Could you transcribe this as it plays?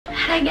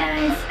Hi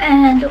guys,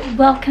 and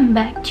welcome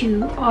back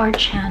to our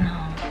channel.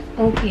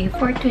 Okay,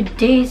 for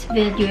today's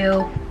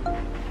video,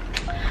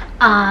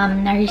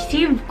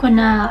 na-receive ko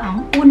na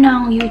ang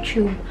unang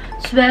YouTube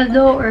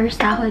sweldo or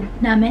sahod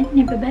namin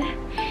ni Bebe.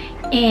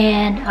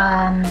 And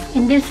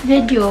in this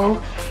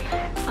video,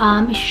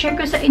 i-share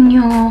ko sa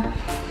inyo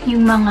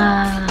yung mga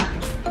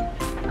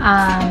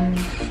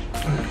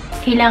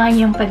kailangan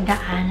yung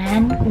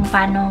pagdaanan,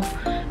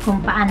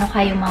 kung paano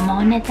kayo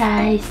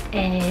ma-monetize,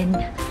 and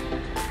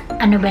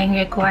ano ba yung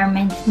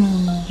requirements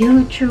ni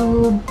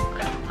YouTube,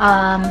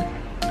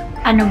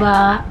 ano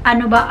ba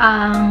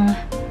ang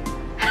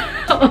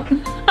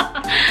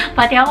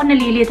pati ako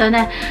nalilito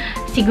na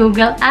si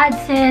Google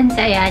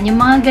Adsense, ayan, yung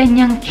mga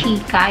ganyang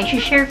chika,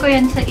 i-share ko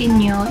yan sa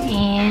inyo.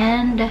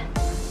 And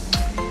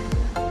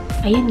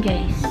ayun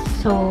guys,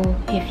 so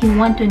if you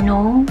want to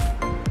know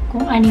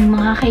kung anong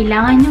mga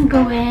kailangan nyong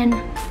gawin,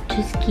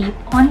 just keep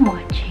on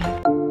watching.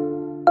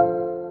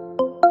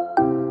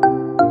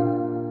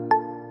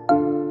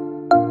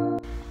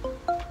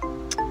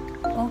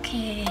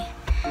 Okay,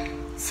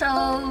 so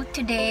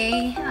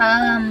today,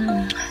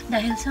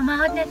 dahil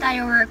sumahod na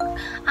tayo work,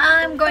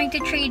 I'm going to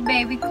treat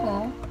baby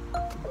ko.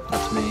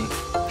 That's me.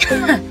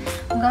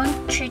 I'm going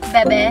to treat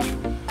Bebe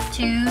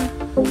to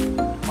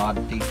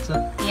Mod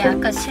pizza? Yeah,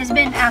 because he's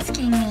been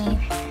asking me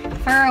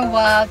for a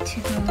while to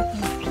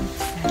eat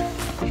pizza.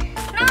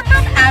 No,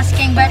 not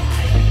asking, but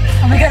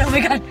oh my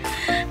god.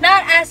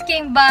 Not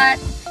asking, but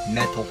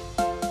Metal.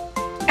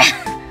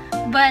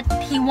 but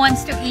he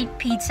wants to eat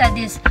pizza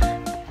this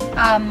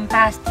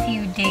past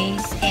few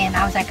days, and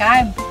I was like,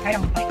 I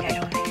don't like it.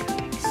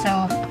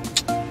 So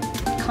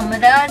come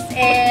with us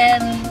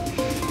and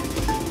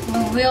we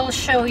will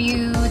show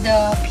you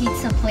the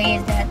pizza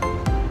place that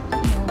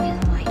you always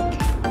like.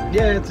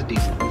 Yeah, it's a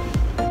decent.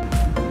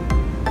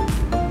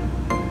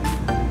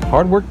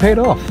 Hard work paid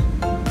off.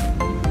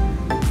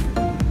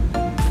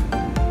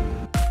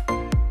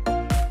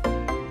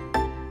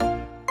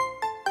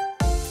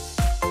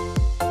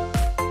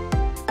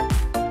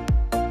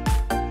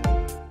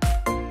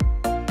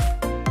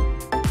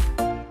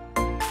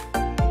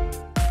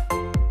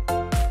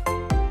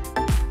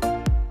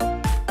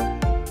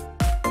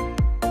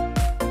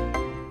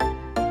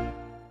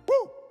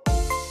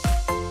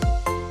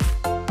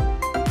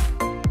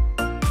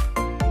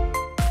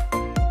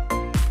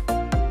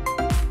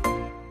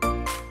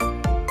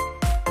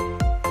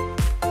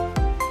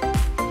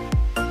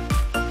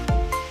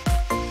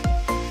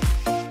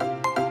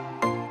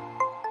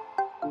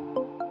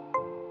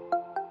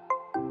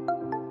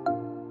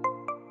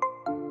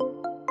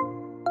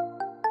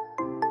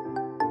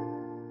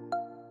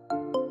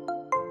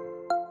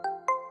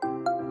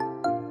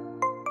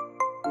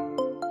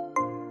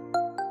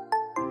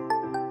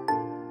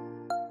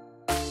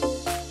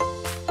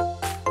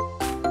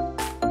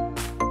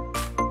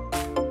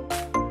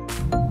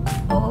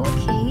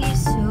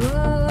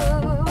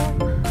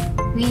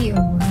 We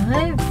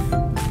arrive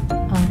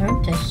at our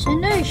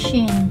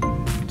destination.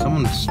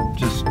 Someone's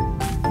just...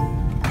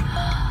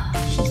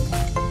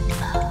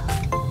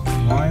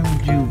 Why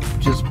would you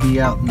just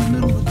be out in the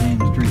middle of the damn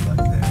street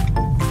like that?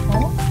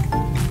 Oh,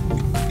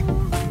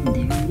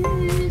 there it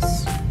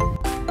is.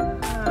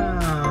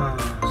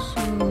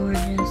 So we're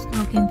just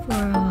looking for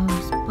a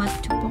spot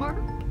to park,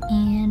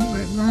 and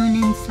we're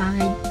going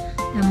inside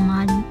the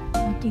Mod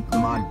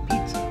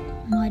Pizza.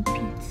 Mod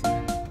Pizza.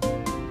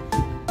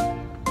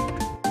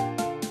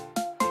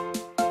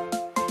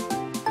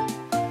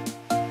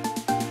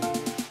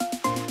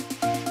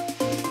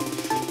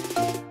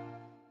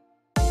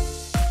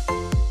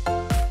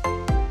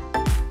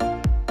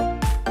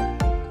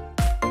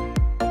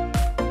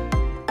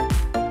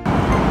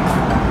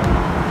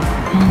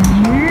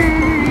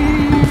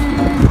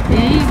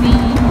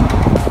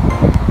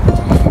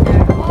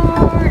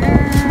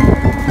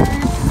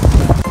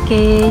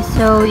 Okay,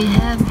 so we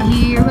have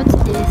here, what's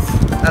this?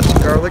 That's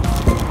garlic.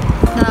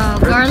 The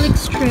garlic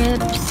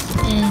strips,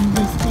 and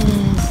this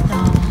is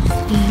the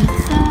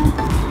pizza,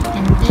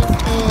 and this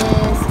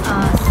is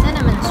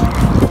cinnamon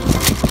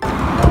strips.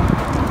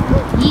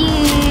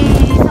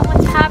 Yay!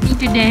 Someone's happy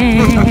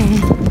today.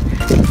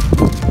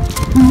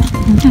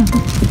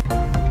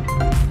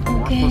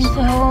 Okay,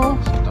 so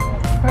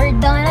we're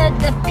done at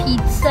the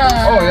pizza.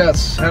 Oh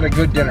yes, had a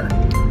good dinner.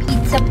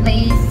 Pizza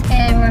place,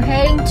 and we're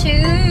heading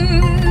to...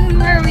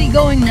 Where are we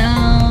going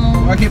now?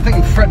 I keep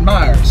thinking Fred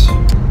Meyer's.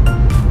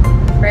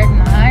 Fred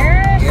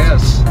Meyer's?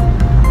 Yes.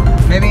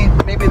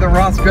 Maybe the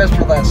Roth's dress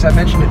for less. I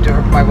mentioned it to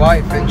my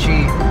wife, and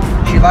she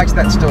likes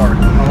that store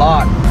a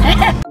lot.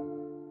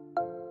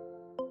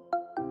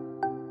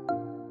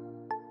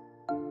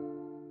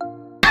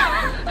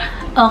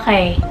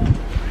 Okay.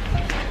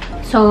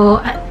 So,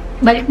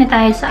 balik na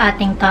tayo sa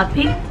ating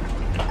topic.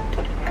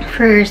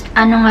 First,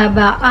 ano nga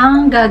ba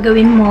ang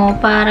gagawin mo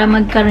para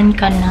magkaroon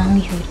ka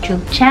ng YouTube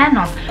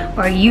channel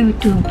or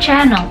YouTube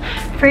channel?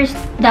 First,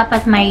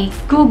 dapat may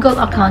Google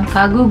account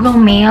ka, Google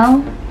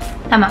Mail.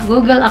 Tama,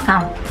 Google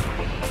account.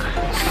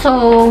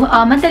 So,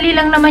 madali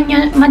lang naman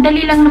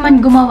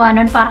gumawa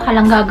nun, para ka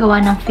lang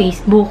gagawa ng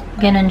Facebook.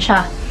 Ganon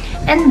siya.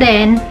 And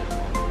then,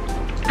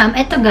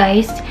 Ito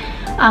guys,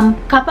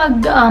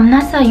 kapag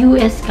nasa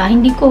US ka,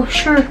 hindi ko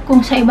sure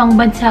kung sa ibang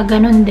bansa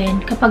ganun din.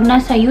 Kapag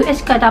nasa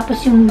US ka,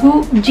 tapos yung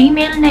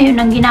Gmail na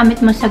yun ang ginamit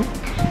mo sa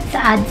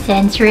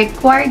AdSense,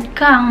 required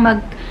kang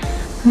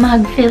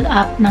mag-fill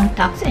up ng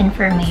tax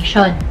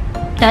information.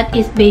 That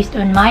is based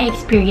on my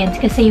experience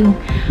kasi yung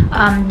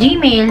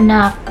Gmail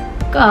na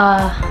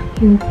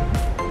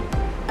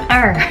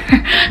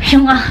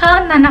yung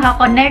account na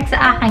nakakonect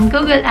sa aking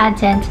Google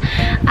AdSense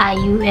ay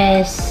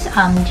US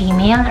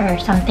Gmail or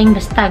something,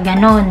 basta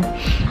ganon.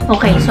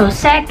 Okay, so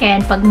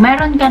second, pag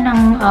meron ka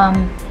ng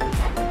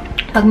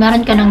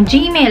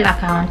Gmail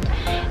account,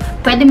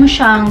 pwede mo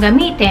siyang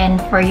gamitin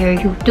for your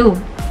YouTube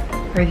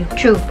or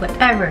YouTube,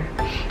 whatever.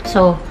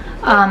 So,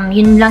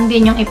 yun lang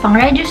din yung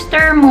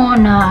ipang-register mo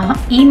na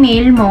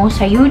email mo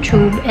sa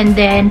YouTube, and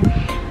then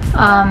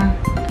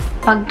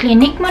pag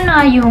clinic mo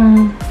na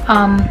yung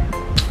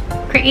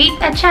create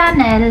a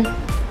channel,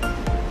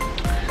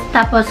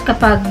 tapos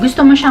kapag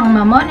gusto mo siyang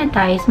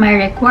ma-monetize, may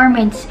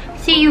requirements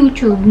si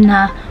YouTube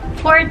na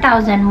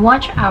 4,000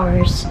 watch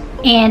hours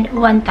and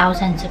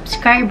 1,000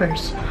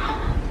 subscribers.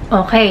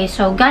 Okay,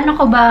 so gaano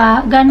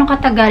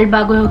katagal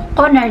bago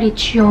ko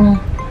na-reach yung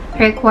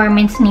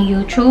requirements ni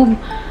YouTube?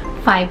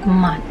 5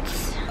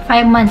 months.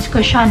 5 months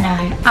ko siya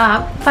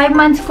 5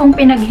 months kong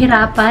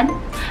pinaghirapan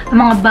ang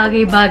mga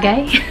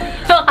bagay-bagay.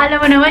 Akala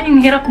mo naman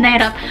yung hirap na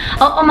hirap.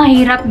 Oo,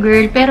 mahirap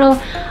girl, pero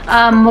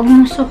wag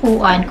mong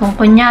sukuan. Kung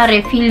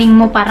kunyari, feeling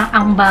mo parang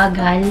ang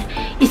bagal,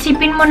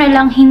 isipin mo na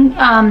lang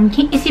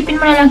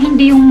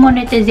hindi yung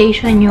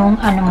monetization yung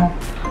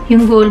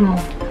yung goal mo.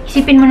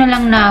 Isipin mo na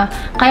lang na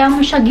kaya mo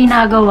siya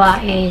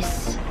ginagawa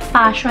is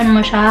passion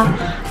mo siya.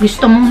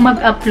 Gusto mong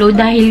mag-upload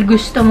dahil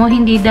gusto mo,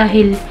 hindi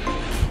dahil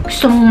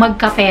gusto mong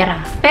magkapera.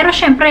 Pero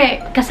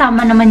syempre,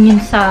 kasama naman yun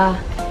sa,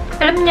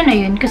 alam niya na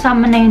yun,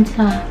 kasama na yun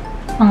sa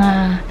mga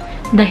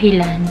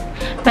dahilan.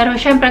 Pero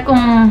syempre,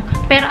 kung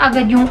pera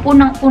agad yung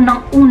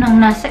unang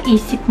nasa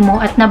isip mo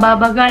at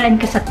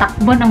nababagalan ka sa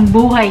takbo ng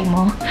buhay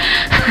mo,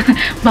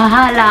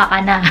 bahala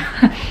ka na.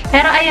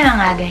 Pero ayun na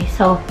nga guys.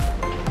 So,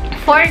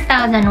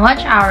 4,000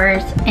 watch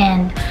hours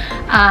and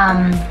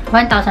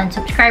 1,000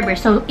 subscribers.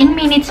 So, in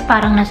minutes,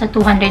 parang nasa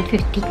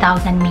 250,000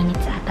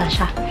 minutes ata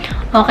siya.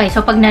 Okay,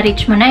 so pag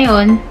na-reach mo na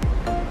yun,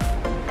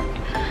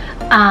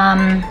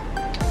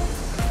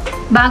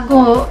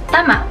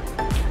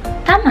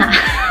 tama.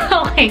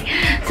 Okay.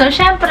 So,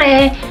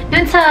 syempre,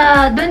 dun sa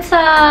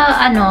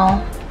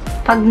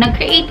pag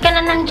nag-create ka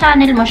na ng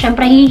channel mo,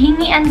 syempre,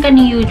 hihingian ka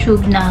ni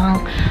YouTube na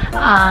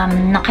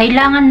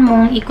kailangan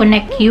mong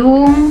i-connect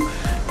yung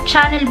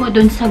channel mo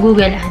dun sa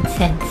Google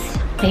AdSense.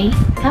 Okay?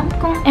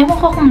 Ewan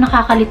ko kung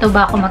nakakalito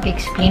ba ako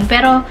mag-explain,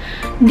 pero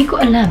hindi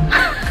ko alam.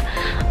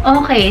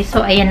 Okay,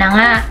 so ayan na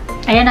nga.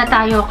 Ayan na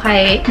tayo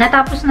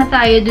natapos na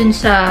tayo dun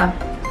sa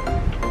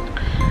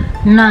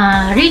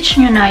reach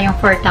nyo na yung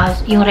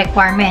 4,000, yung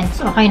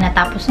requirements. Okay,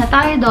 natapos na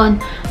tayo dun.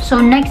 So,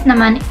 next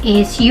naman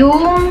is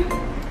yung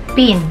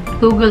PIN,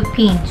 Google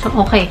PIN. So,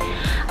 okay.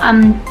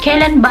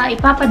 Kailan ba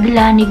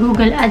ipapadala ni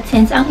Google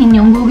AdSense ang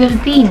inyong Google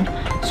PIN?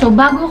 So,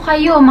 bago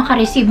kayo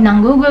makareceive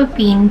ng Google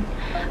PIN,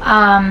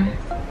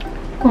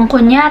 kung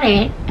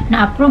kunyari,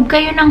 na-approve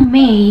kayo ng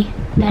May,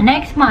 the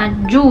next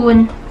month,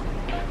 June,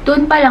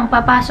 doon pa lang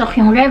papasok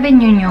yung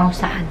revenue nyo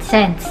sa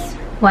AdSense.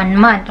 1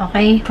 month,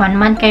 okay? 1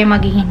 month kayo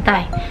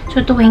maghihintay.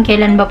 So, tuwing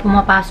kailan ba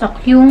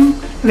pumapasok yung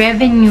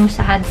revenue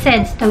sa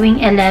AdSense?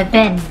 Tuwing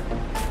 11.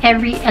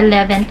 Every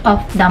 11th of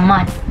the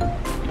month.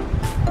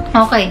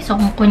 Okay, so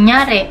kung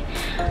kunyari,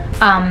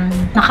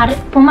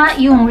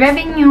 yung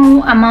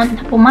revenue amount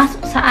na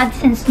pumasok sa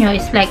AdSense nyo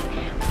is like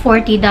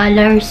 $40,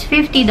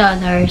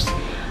 $50.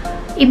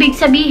 Ibig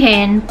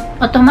sabihin,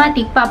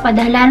 automatic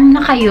papadalan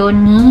na kayo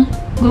ni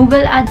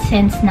Google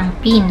AdSense ng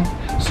PIN.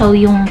 So,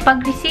 yung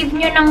pag-receive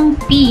nyo ng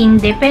PIN,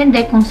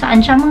 depende kung saan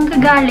siya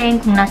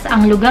manggagaling, kung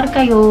nasaang lugar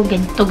kayo,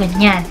 ganito,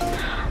 ganyan.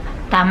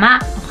 Tama?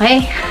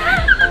 Okay?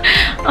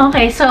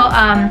 Okay, so,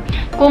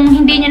 kung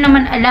hindi nyo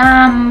naman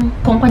alam,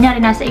 kung kunyari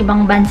nasa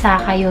ibang bansa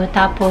kayo,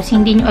 tapos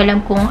hindi nyo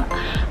alam kung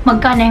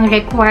magkano yung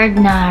required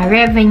na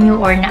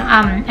revenue or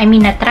na,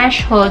 na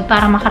threshold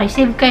para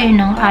makareceive kayo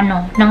ng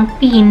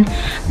PIN,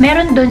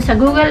 meron dun sa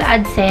Google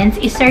AdSense,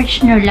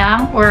 i-search nyo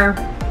lang or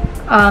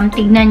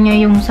tignan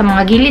nyo yung sa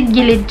mga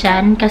gilid-gilid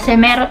dyan, kasi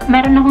meron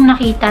akong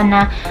nakita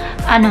na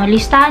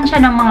listahan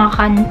siya ng mga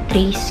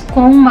countries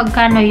kung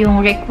magkano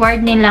yung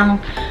required nilang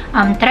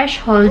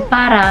threshold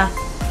para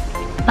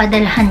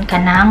padalhan ka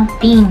ng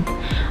PIN.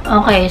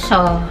 Okay,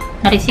 so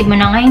na-receive mo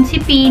na ngayon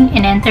si PIN,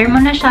 in-enter mo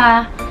na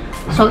siya.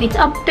 So, it's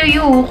up to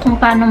you kung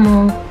paano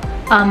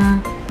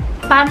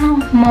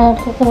mo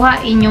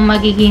kukuhain yung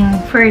magiging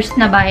first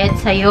na bayad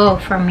sa'yo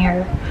from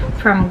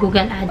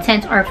Google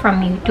AdSense or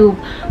from YouTube.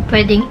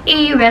 Pwedeng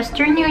A,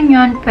 Western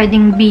Union,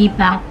 pwedeng B,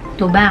 bank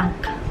to bank.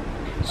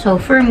 So,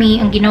 for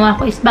me, ang ginawa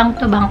ko is bank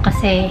to bank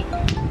kasi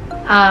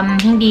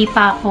hindi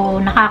pa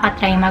ako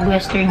nakakatry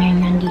mag-Western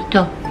Union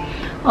dito.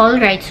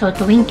 Alright, so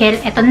Twinkle,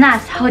 eto na,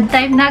 sahod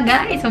time na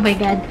guys, oh my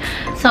god.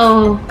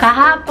 So,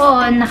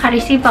 kahapon,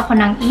 naka-receive ako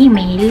ng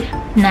email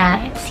na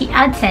si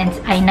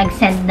Adsense ay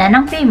nag-send na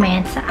ng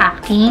payment sa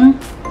aking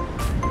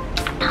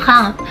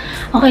account.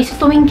 Okay, so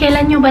tuwing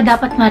kailan nyo ba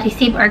dapat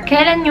ma-receive or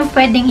kailan nyo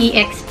pwedeng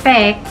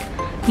i-expect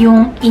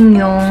yung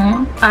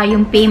inyong,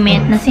 yung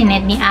payment na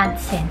sinend ni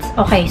Adsense.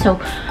 Okay, so,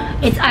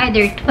 it's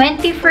either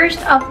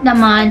 21st of the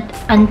month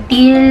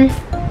until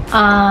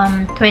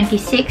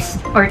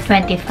 26 or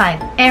 25.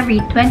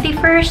 Every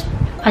 21st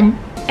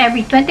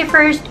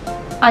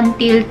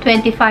until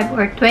 25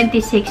 or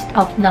 26th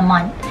of the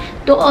month.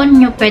 Doon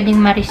nyo pwedeng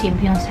ma-receive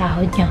yung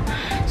sahod nyo.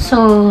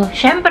 So,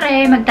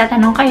 syempre,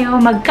 magtatanong kayo,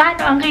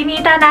 magkano ang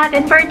kinita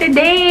natin for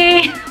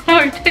today?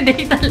 For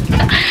today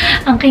talaga.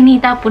 Ang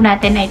kinita po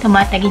natin ay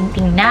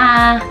tumataginting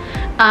na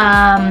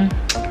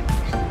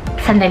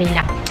sandali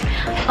lang.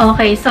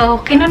 Okay,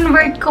 so,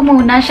 kinonvert ko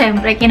muna,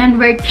 syempre,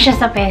 kinonvert siya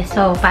sa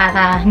peso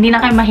para hindi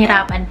na kayo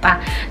mahirapan pa.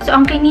 So,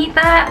 ang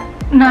kinita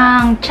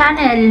ng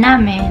channel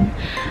namin,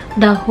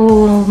 the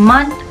whole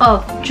month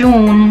of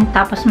June,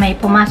 tapos may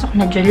pumasok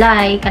na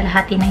July,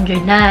 kalahati ng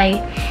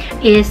July,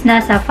 is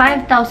nasa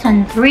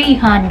 5,300.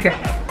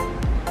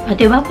 O,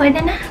 diba? Pwede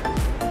na.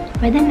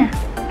 Pwede na.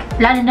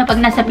 Lalo na pag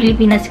nasa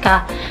Pilipinas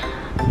ka,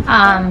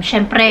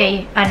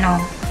 syempre,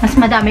 mas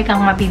madami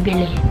kang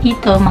mabibili.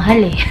 Dito,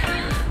 mahal eh.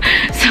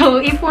 So,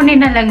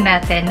 ipunin na lang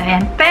natin.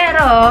 Ayan.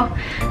 Pero,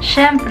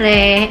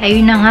 syempre,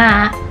 ayun na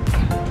nga,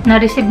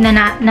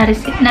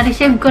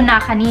 na-receive ko na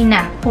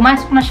kanina.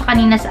 Pumasok na siya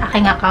kanina sa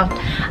aking account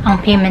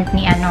ang payment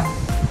ni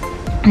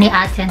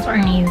Adsense or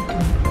ni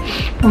YouTube.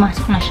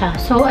 Pumasok na siya.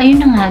 So, ayun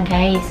na nga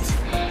guys.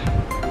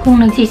 Kung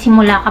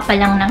nagsisimula ka pa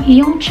lang ng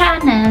iyong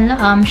channel,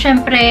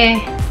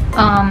 syempre,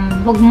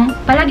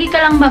 palagi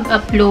ka lang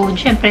mag-upload.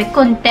 Syempre,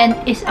 content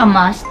is a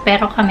must.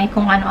 Pero kami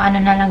kung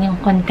ano-ano na lang yung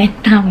content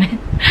namin.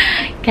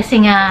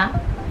 Kasi nga,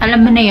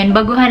 alam mo na yun,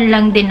 baguhan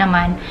lang din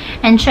naman.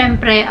 And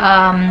syempre,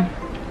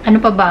 ano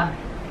pa ba?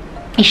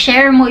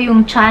 I-share mo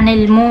yung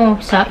channel mo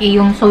sa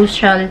iyong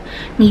social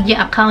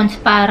media accounts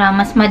para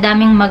mas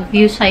madaming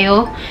mag-view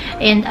sa'yo.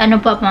 And ano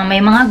pa pa,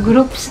 may mga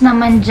groups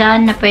naman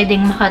dyan na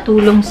pwedeng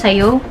makatulong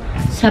sa'yo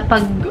sa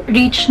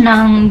pag-reach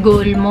ng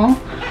goal mo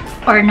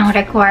or ng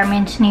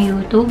requirements ni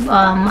YouTube.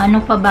 Ano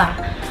pa ba?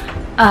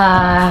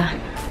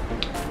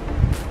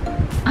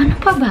 Ano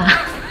pa ba?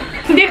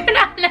 Hindi ko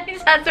na alam yung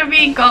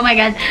sasabihin ko. Oh my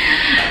God.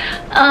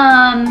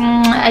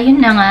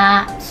 Ayun na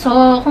nga.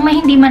 So, kung may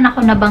hindi man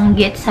ako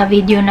nabanggit sa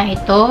video na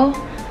ito,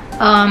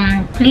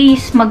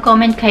 please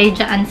mag-comment kayo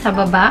dyan sa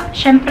baba.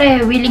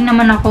 Syempre, willing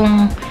naman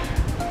akong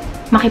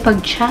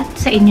makipag-chat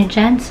sa inyo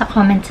dyan sa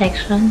comment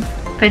section.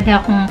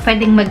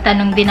 Pwedeng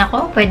magtanong din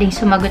ako, pwedeng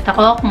sumagot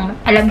ako kung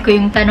alam ko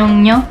yung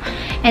tanong nyo.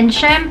 And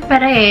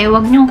syempre,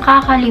 huwag nyong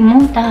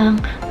kakalimutan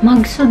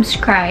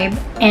mag-subscribe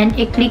and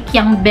i-click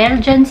yung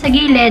bell dyan sa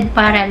gilid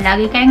para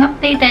lagi kayong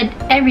updated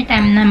every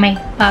time na may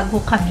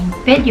bago kaming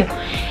video.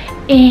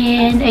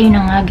 And ayun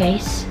na nga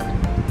guys.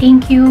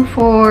 Thank you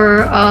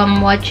for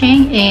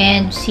watching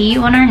and see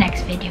you on our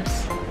next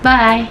videos.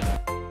 Bye!